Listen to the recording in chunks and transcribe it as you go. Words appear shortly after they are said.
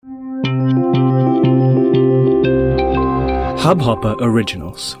Hubhopper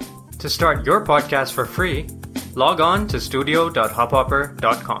Originals. To start your podcast for free, log on to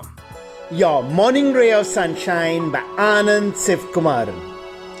studio.hubhopper.com. Your morning ray of sunshine by Anand Sivkumaran.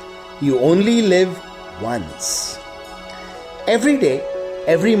 You only live once. Every day,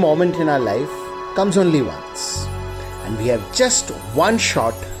 every moment in our life comes only once. And we have just one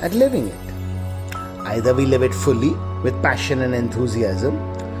shot at living it. Either we live it fully with passion and enthusiasm,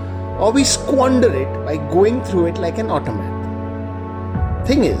 or we squander it by going through it like an automat.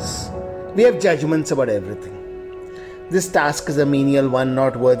 Thing is, we have judgments about everything. This task is a menial one,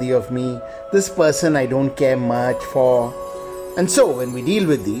 not worthy of me. This person I don't care much for. And so when we deal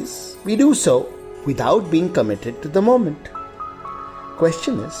with these, we do so without being committed to the moment.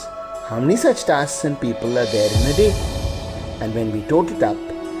 Question is, how many such tasks and people are there in a day? And when we total it up,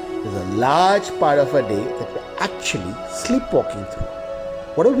 there's a large part of a day that we're actually sleepwalking through.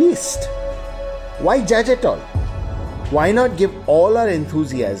 What a waste. Why judge at all? Why not give all our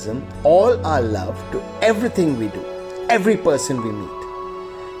enthusiasm, all our love to everything we do, every person we meet?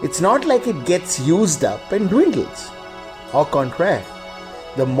 It's not like it gets used up and dwindles. Au contraire,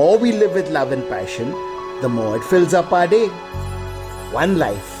 the more we live with love and passion, the more it fills up our day. One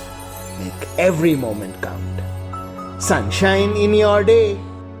life, make every moment count. Sunshine in your day.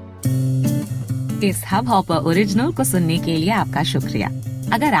 इस Hubhopper original को सुनने के लिए आपका शुक्रिया।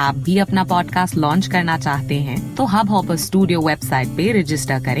 अगर आप भी अपना पॉडकास्ट लॉन्च करना चाहते हैं तो हब हॉपर स्टूडियो वेबसाइट पे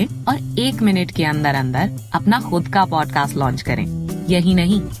रजिस्टर करें और 1 मिनट के अंदर अंदर अपना खुद का पॉडकास्ट लॉन्च करें। यही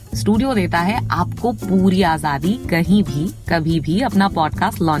नहीं, स्टूडियो देता है आपको पूरी आजादी कहीं भी कभी भी अपना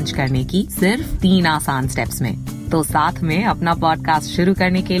पॉडकास्ट लॉन्च करने की, सिर्फ 3 आसान स्टेप्स में। तो साथ में अपना पॉडकास्ट शुरू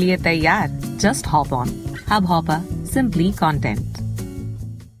करने के लिए तैयार? Just hop on Hubhopper, simply content.